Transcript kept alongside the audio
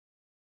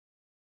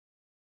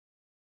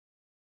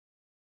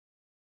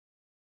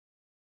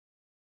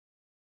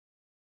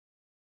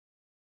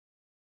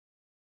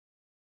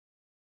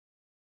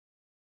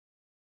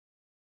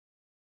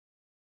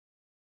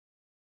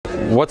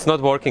What's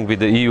not working with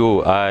the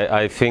EU?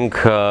 I think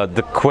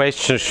the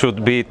question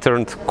should be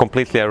turned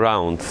completely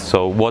around.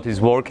 So what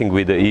is working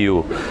with the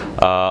EU?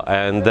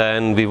 And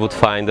then we would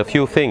find a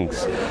few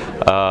things.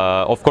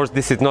 Of course,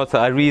 this is not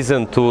a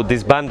reason to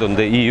disband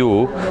the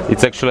EU.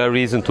 It's actually a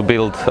reason to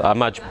build a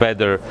much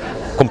better,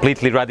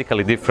 completely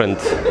radically different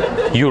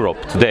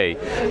Europe today.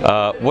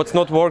 What's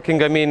not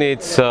working, I mean,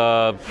 it's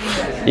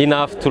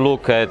enough to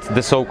look at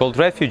the so-called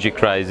refugee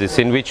crisis,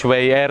 in which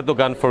way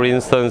Erdogan, for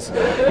instance,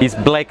 is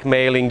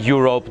blackmailing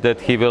Europe that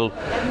he will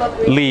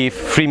leave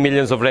 3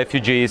 million of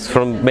refugees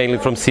mainly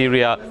from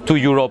Syria to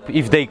Europe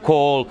if they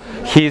call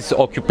his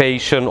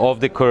occupation of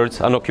the Kurds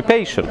an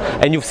occupation.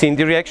 And you've seen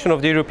the reaction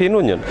of the European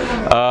Union.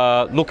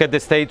 Look at the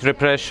state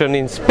repression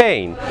in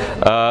Spain.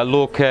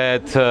 Look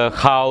at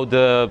how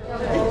the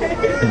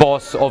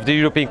boss of the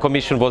European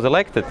Commission was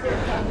elected.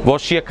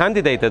 Was she a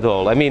candidate at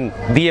all? I mean,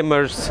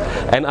 DiEMers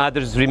and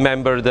others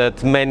remember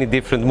that many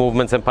different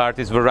movements and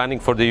parties were running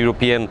for the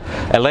European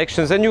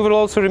elections, and you will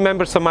also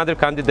remember some other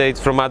candidates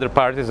from other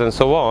parties and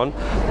so on.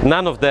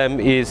 None of them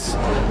is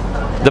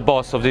the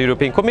boss of the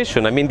European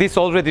Commission. I mean, this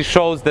already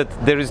shows that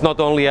there is not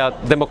only a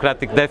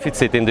democratic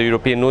deficit in the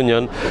European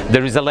Union,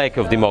 there is a lack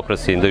of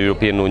democracy in the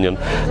European Union.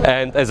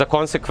 And as a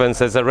consequence,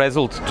 as a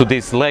result to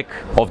this lack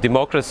of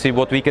democracy,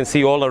 what we can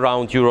see all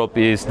around Europe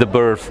is the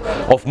birth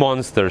of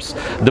monsters,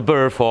 the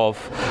birth of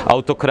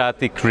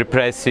autocratic,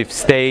 repressive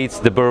states,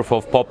 the birth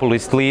of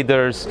populist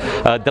leaders,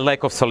 the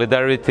lack of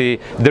solidarity,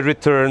 the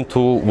return to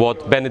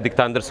what Benedict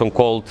Anderson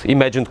called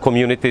imagined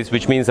communities,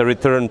 which means a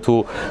return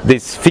to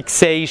this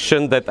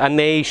fixation that a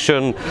nation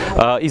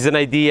is an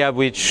idea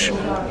which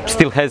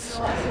still has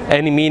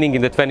any meaning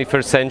in the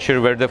 21st century,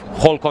 where the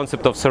whole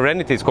concept of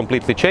sovereignty is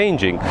completely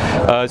changing.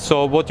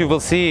 So what you will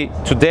see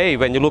today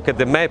when you look at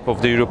the map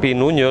of the European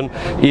Union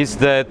is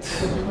that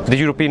the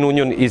European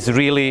Union is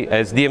really,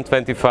 as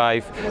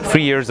DiEM25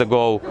 3 years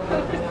ago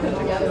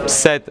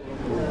said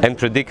and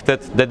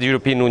predicted, that the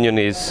European Union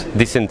is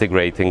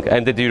disintegrating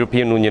and that the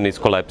European Union is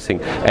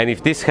collapsing. And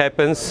if this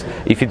happens,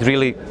 if it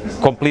really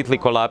completely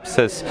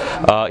collapses,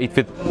 it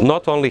will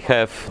not only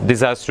have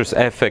disastrous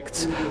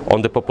effects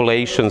on the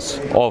populations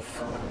of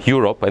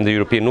Europe and the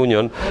European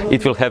Union,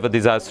 it will have a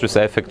disastrous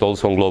effect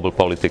also on global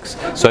politics.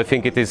 So I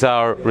think it is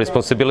our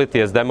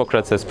responsibility as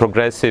Democrats, as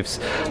progressives,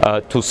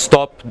 to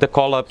stop the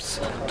collapse,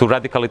 to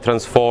radically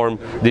transform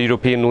the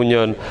European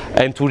Union,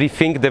 and to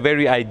rethink the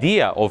very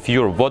idea of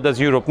Europe. What does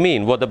Europe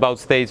mean? What about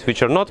states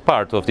which are not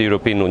part of the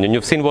European Union?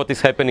 You've seen what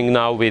is happening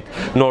now with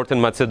Northern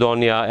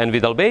Macedonia and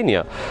with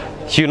Albania.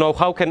 You know,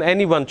 how can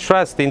anyone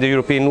trust in the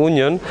European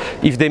Union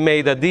if they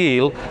made a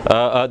deal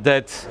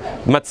that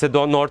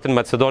Northern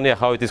Macedonia,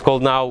 how it is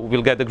called now,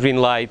 will get a green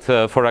light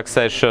for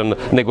accession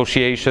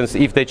negotiations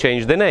if they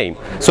change the name?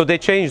 So they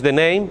change the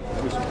name.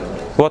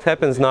 What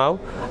happens now?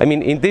 I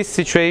mean, in this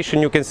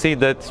situation you can see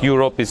that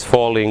Europe is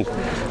falling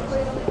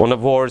on a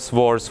worse,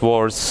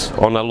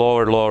 on a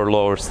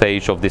lower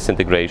stage of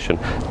disintegration,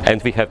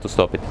 and we have to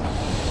stop it.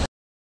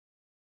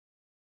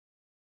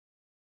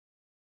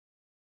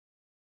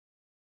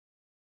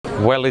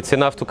 Well, it's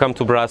enough to come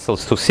to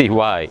Brussels to see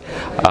why,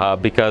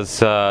 because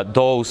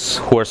those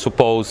who are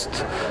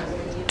supposed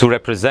to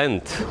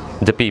represent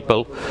the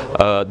people,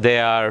 they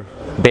are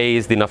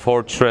based in a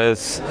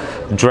fortress,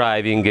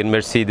 driving in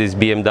Mercedes,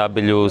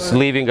 BMWs,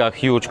 leaving a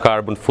huge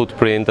carbon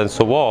footprint and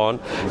so on,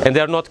 and they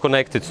are not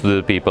connected to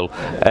the people.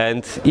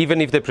 And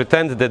even if they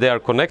pretend that they are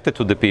connected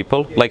to the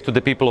people, like to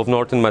the people of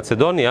Northern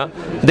Macedonia,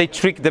 they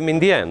trick them in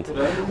the end.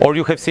 Or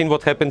you have seen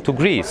what happened to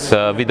Greece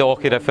with the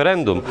Ohrid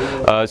referendum.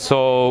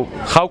 So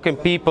how can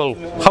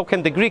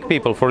the Greek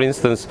people, for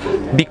instance,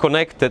 be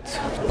connected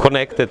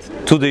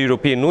to the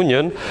European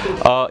Union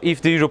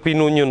if the European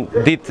Union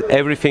did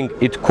everything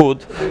it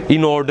could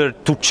in order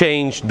to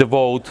change the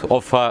vote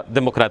of a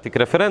democratic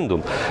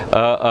referendum?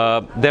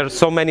 There are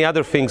so many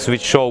other things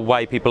which show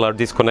why people are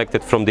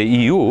disconnected from the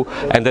EU,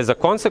 and as a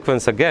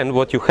consequence, again,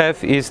 what you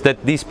have is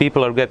that these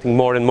people are getting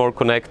more and more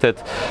connected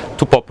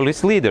to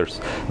populist leaders.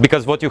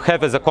 Because what you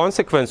have as a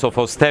consequence of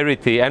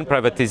austerity and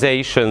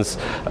privatizations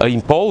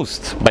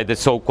imposed by the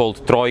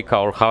so-called Troika,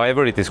 or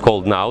however it is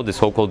called now, the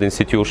so-called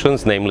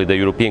institutions, namely the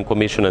European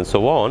Commission and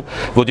so on,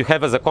 what you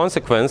have as a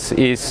consequence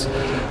is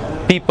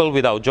people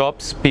without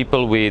jobs,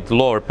 people with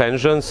lower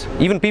pensions,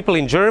 even people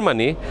in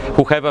Germany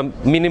who have a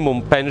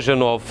minimum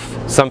pension of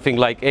something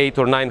like 800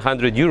 or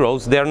 900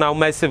 euros, they are now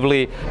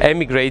massively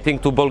emigrating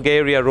to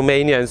Bulgaria,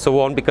 Romania and so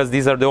on, because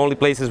these are the only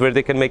places where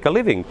they can make a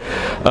living.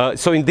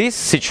 So in this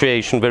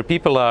situation where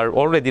people are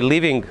already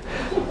living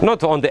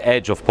not on the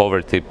edge of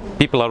poverty,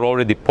 people are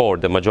already poor,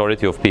 the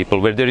majority of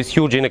people, where there is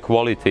huge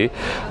inequality,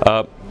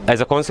 as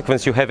a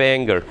consequence you have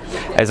anger.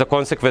 As a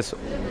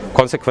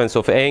consequence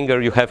of anger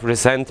you have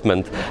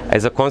resentment.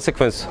 As a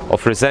consequence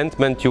of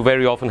resentment you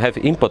very often have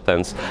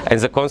impotence.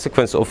 As a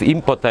consequence of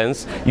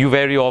impotence you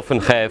very often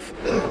have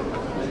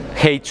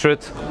hatred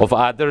of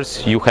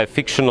others, you have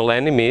fictional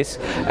enemies,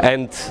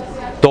 and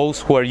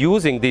those who are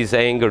using this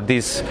anger,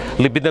 this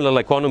libidinal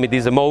economy,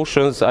 these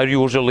emotions are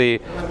usually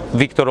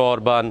Viktor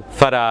Orban,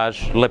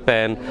 Farage, Le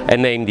Pen,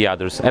 and name the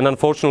others. And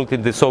unfortunately,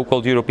 the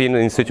so-called European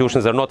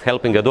institutions are not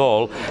helping at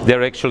all.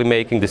 They're actually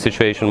making the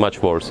situation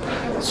much worse.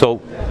 So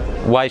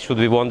why should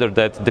we wonder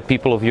that the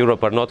people of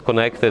Europe are not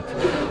connected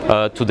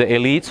to the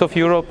elites of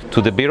Europe,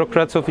 to the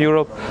bureaucrats of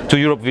Europe, to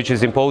Europe which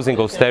is imposing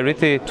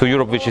austerity, to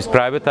Europe which is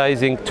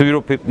privatizing, to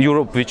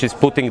Europe which is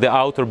putting the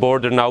outer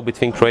border now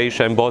between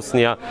Croatia and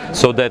Bosnia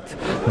so that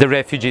the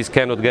refugees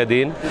cannot get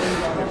in?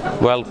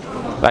 Well,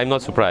 I'm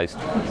not surprised.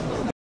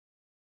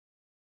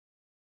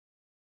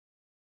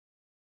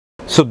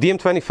 So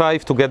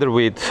DiEM25, together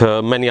with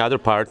many other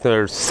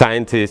partners,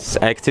 scientists,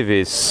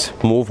 activists,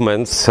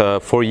 movements,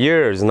 for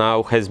years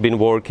now has been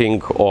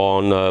working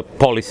on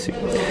policy.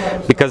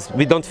 Because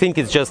we don't think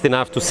it's just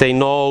enough to say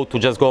no, to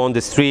just go on the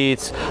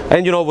streets.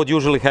 And you know what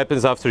usually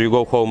happens after you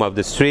go home off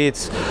the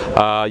streets?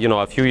 You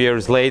know, a few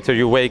years later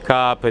you wake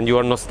up and you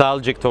are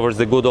nostalgic towards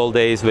the good old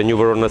days when you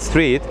were on the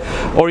street.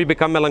 Or you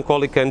become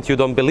melancholic and you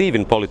don't believe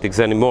in politics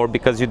anymore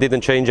because you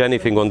didn't change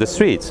anything on the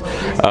streets.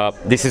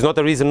 This is not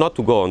a reason not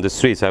to go on the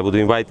streets. I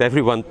would invite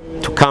everyone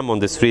to come on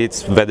the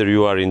streets, whether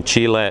you are in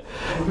Chile,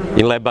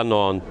 in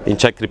Lebanon, in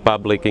Czech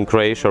Republic, in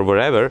Croatia, or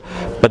wherever.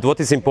 But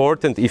what is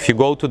important if you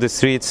go to the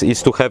streets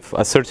is to have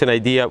a certain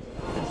idea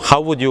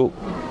how would you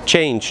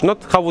change,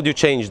 not how would you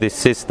change this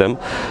system,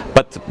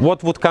 but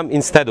what would come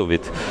instead of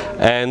it.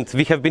 And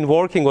we have been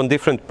working on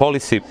different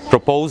policy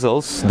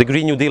proposals. The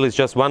Green New Deal is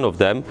just one of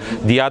them.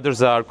 The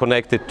others are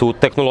connected to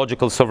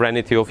technological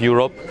sovereignty of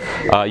Europe.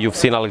 You've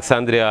seen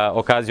Alexandria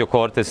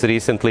Ocasio-Cortez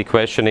recently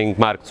questioning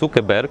Mark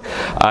Zuckerberg.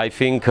 I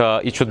think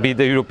it should be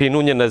the European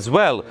Union as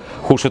well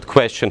who should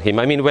question him.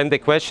 I mean, when they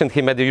questioned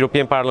him at the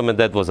European Parliament,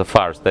 that was a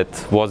farce.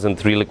 That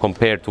wasn't really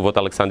compared to what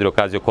Alexandria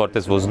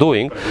Ocasio-Cortez was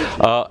doing.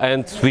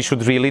 And we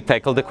should really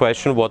tackle the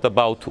question, what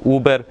about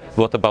Uber,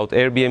 what about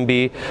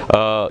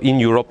Airbnb in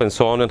Europe and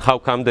so on, and how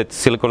come that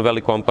Silicon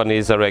Valley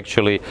companies are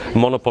actually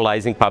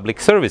monopolizing public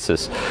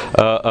services?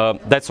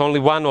 That's only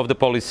one of the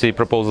policy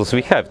proposals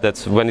we have.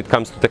 That's when it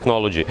comes to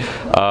technology.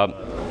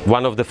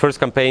 One of the first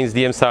campaigns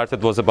DiEM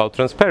started was about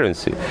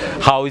transparency.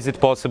 How is it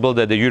possible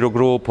that the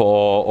Eurogroup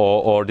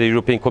or the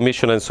European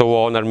Commission and so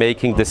on are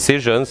making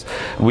decisions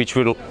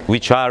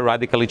which are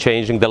radically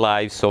changing the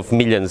lives of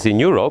millions in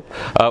Europe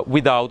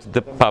without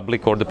the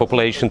public or the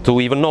population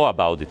to even know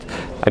about it?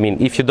 I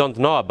mean, if you don't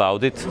know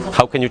about it,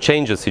 how can you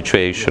change the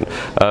situation?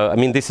 I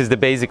mean, this is the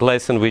basic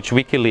lesson which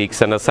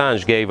WikiLeaks and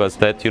Assange gave us,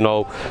 that, you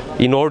know,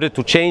 in order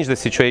to change the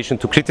situation,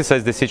 to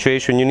criticize the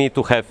situation, you need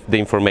to have the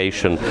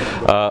information.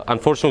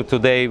 Unfortunately,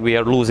 today we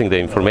are losing the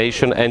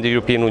information and the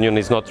European Union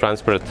is not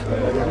transparent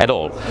at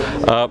all.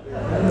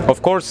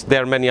 Of course,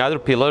 there are many other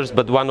pillars,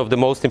 but one of the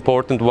most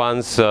important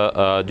ones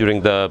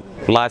during the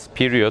last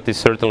period is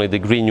certainly the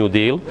Green New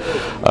Deal.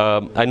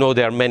 I know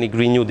there are many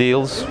Green New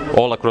Deals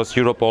all across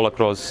Europe, all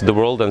across the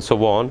world and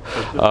so on,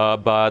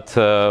 but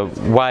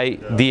why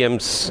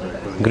DiEM's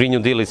Green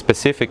New Deal is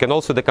specific, and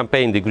also the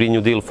campaign, the Green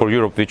New Deal for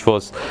Europe, which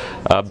was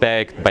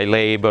backed by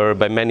Labour,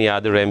 by many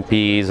other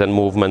MPs and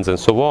movements and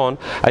so on.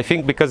 I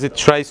think because it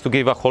tries to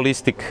give a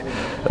holistic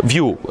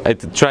view.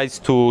 It tries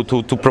to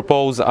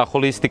propose a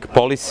holistic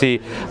policy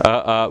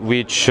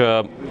which,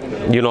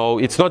 you know,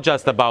 it's not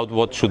just about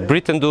what should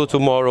Britain do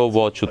tomorrow,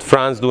 what should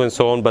France do and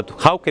so on, but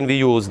how can we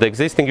use the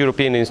existing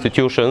European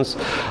institutions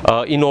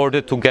in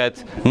order to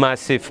get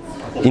massive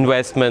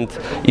investment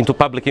into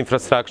public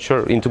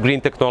infrastructure, into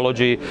green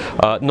technology,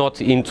 not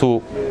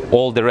into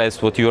all the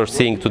rest what you are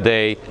seeing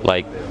today,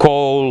 like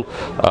coal,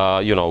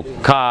 you know,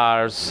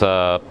 cars,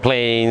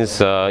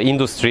 planes,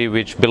 industry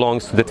which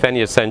belongs to the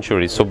 20th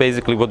century. So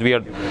basically what we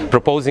are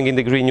proposing in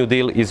the Green New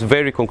Deal is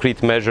very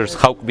concrete measures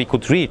how we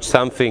could reach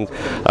something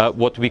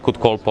what we could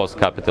call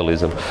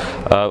post-capitalism.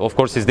 Of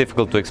course, it's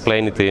difficult to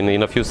explain it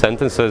in a few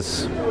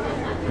sentences.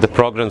 The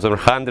programs are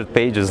 100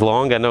 pages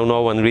long. I know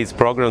no one reads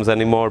programs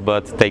anymore,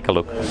 but take a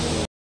look.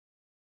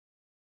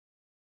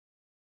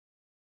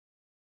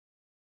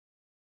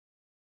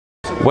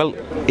 Well,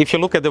 if you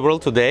look at the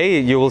world today,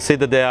 you will see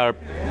that there are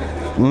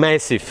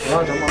massive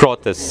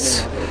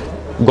protests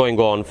going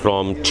on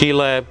from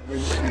Chile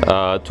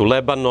to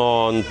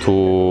Lebanon to,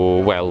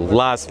 well,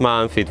 last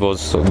month it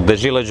was the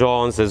Gilets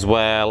Jaunes as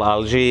well,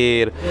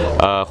 Algiers,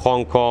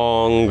 Hong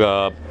Kong.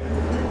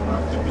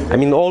 I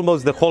mean,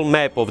 almost the whole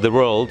map of the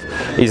world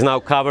is now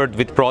covered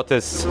with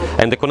protests,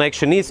 and the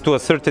connection is to a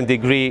certain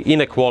degree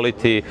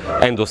inequality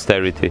and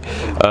austerity.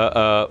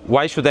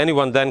 Why should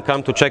anyone then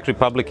come to Czech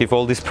Republic if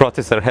all these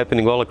protests are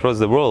happening all across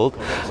the world?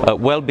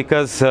 Well,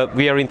 because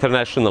we are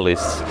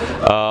internationalists,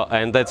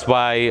 and that's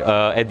why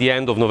at the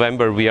end of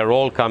November we are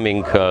all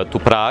coming to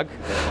Prague.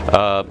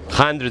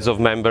 Hundreds of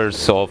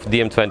members of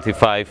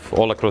DiEM25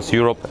 all across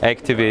Europe,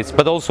 activists,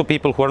 but also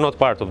people who are not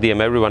part of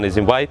DiEM. Everyone is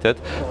invited.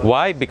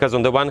 Why? Because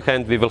on the one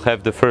hand we will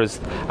have the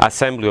first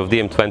assembly of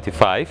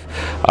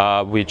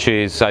DiEM25, which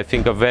is, I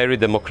think, a very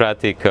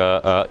democratic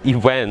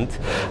event,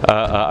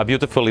 a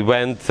beautiful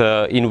event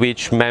in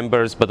which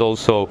members but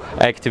also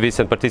activists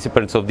and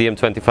participants of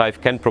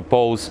DiEM25 can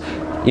propose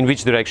in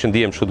which direction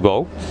DiEM should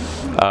go.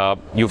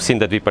 You've seen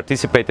that we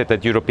participated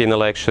at European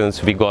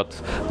elections. We got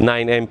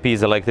 9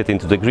 MPs elected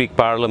into the Greek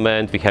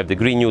Parliament. We have the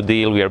Green New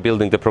Deal. We are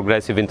building the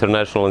Progressive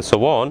International and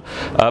so on.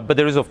 But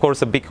there is of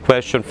course a big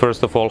question,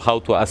 first of all, how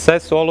to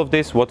assess all of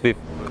this, what we've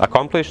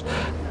accomplished,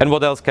 and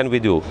what else can we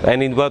do,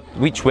 and in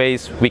which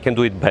ways we can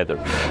do it better.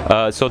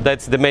 So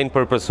that's the main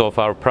purpose of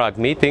our Prague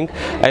meeting.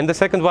 And the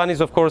second one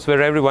is of course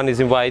where everyone is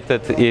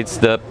invited. It's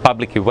the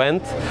public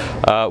event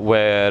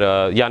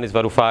where Yanis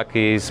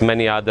Varoufakis,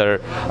 many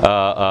other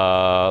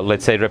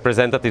let's say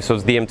representatives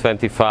of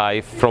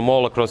DiEM25 from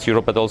all across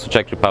Europe, but also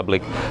Czech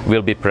Republic,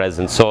 will be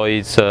present. So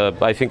it's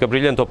I think a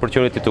brilliant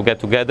opportunity to get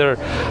together,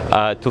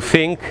 to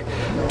think,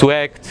 to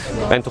act,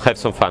 and to have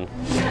some fun.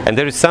 And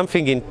there is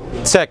something in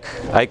Czech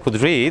I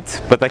could read,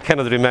 but I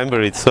cannot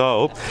remember it,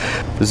 so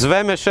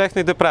zveme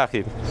všechny do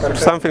Prahy,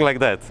 something like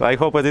that. I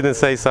hope I didn't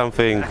say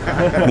something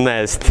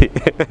nasty.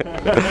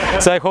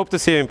 So I hope to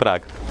see you in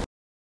Prague.